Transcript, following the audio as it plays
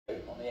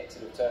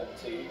exit of turn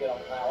 2, get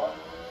on power.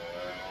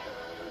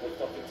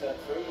 Lift off in turn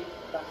 3,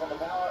 back on the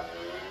power.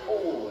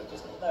 Oh, and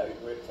just no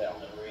grip there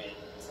on the rear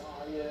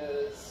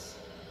tyres.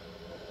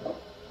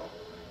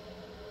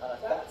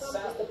 That's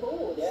the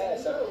board. Yeah, so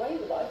he's got away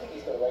with it. I think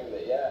he's got away with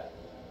it, yeah.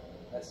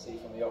 Let's see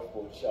from the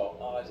off-board shot.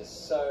 Oh, it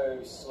just so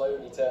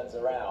slowly turns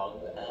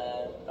around, and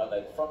oh no,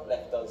 the front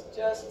left does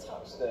just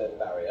touch the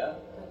barrier.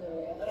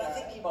 And I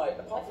think he might,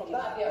 apart from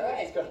that,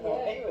 he's got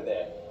away with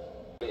it.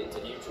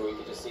 Into neutral, you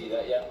could just see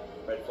that, yeah,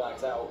 red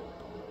flag's out.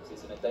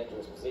 He's in a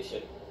dangerous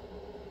position.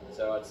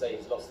 So I'd say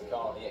he's lost the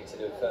car on the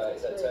exit of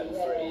is that turn 3,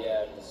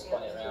 yeah, and just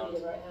spun it around.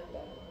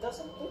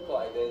 Doesn't look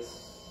like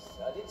there's.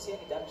 I didn't see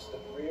any damage to the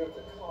rear of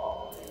the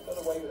car. He got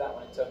away with that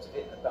one in terms of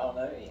hitting the barrier.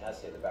 No, he has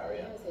hit the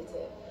barrier. He has hit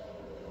it.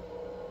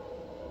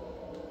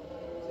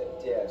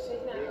 Yeah,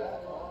 taken out a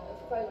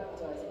foam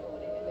advertising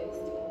warning at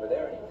least. But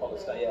they're only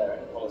polystyrene. Yeah,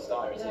 only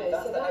polystyrene. No,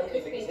 that's so the that only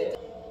could thing be he's hit.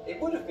 It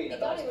would have been a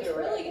nice he was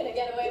pirouette. really going to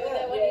get away with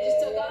it when he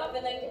just took off,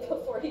 and then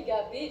before he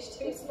got beached,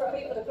 he was He's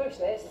probably able to push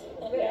this.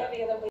 A bit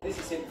heavier than we. This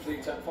is him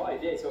through turn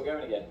 5. Yeah, he's got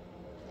going again.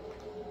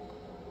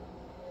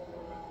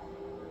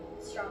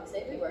 strong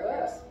safety Good work.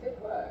 work. Good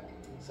work.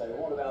 So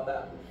what about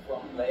that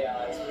front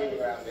layout? It's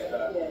moving around a bit,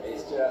 but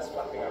it's just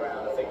flapping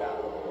around. I think that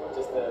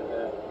just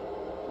the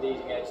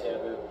leading edge here,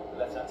 the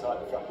left-hand side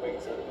of the front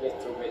wing's a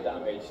little bit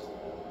damaged.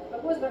 I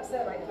was about to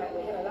celebrate the fact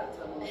that we had a lap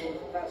time on board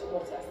for Valtteri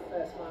Bottas, the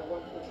first mile,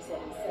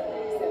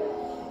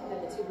 1:47.787.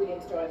 And the two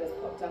Williams drivers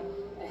popped up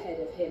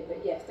ahead of him. But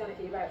yes, Danica,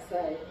 you're about to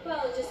say.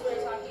 Well, just we're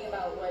talking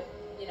about what,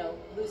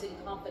 losing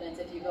confidence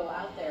if you go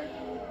out there.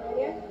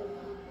 Yeah?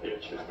 Yeah,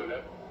 she's with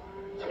it.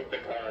 Took the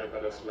car over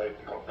this late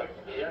contact.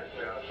 Yeah,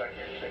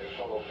 checking it's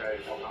all okay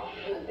for now.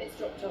 A bit's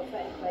dropped off,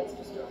 any plates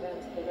just dropped down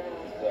to the ground.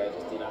 Yeah,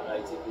 just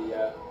delaminated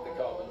the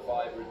carbon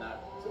fibre in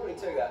that. It's already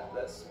took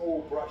that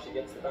small brush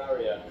against the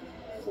barrier.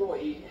 Thought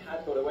he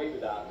had got away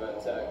with that, but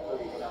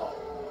clearly not.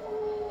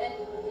 And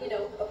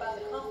about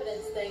the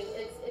confidence thing,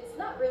 it's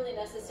not really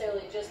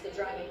necessarily just the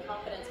driving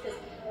confidence, because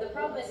the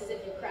problem is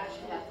if you crash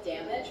and have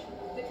damage,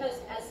 because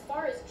as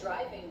far as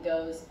driving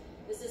goes,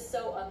 this is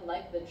so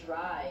unlike the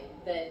dry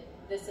that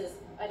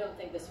I don't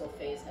think this will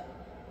phase him.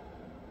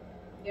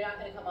 You're not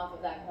going to come off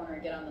of that corner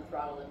and get on the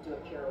throttle and do a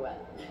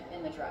pirouette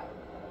in the dry.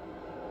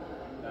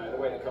 No, the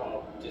way the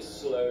car just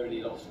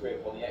slowly lost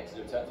grip on the exit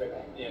of turn 3,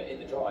 in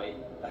the dry,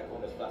 that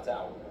corner's flat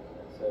out.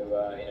 So,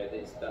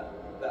 it's that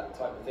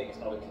type of thing is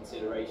not a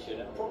consideration,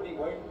 and probably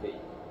won't be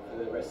for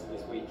the rest of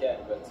this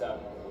weekend. But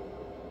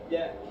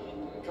yeah,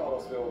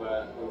 Carlos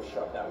will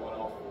shrug that one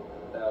off.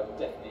 They'll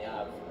definitely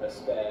have a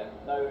spare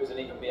nose and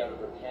even be able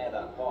to repair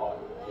that part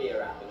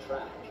here at the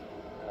track.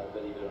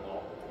 Believe it or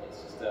not,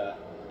 it's just they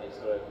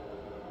just got to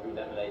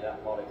re-laminate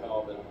that part of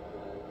carbon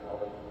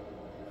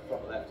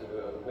front left of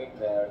the wing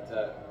there,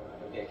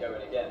 and get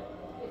going again.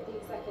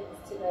 15 seconds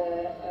to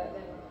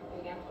them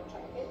being out on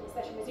track again. The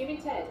session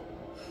resuming. Ted.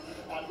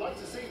 I'd like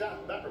to see that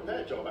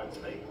repair job,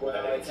 Anthony. Well,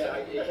 it came out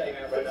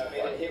right now. I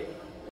mean,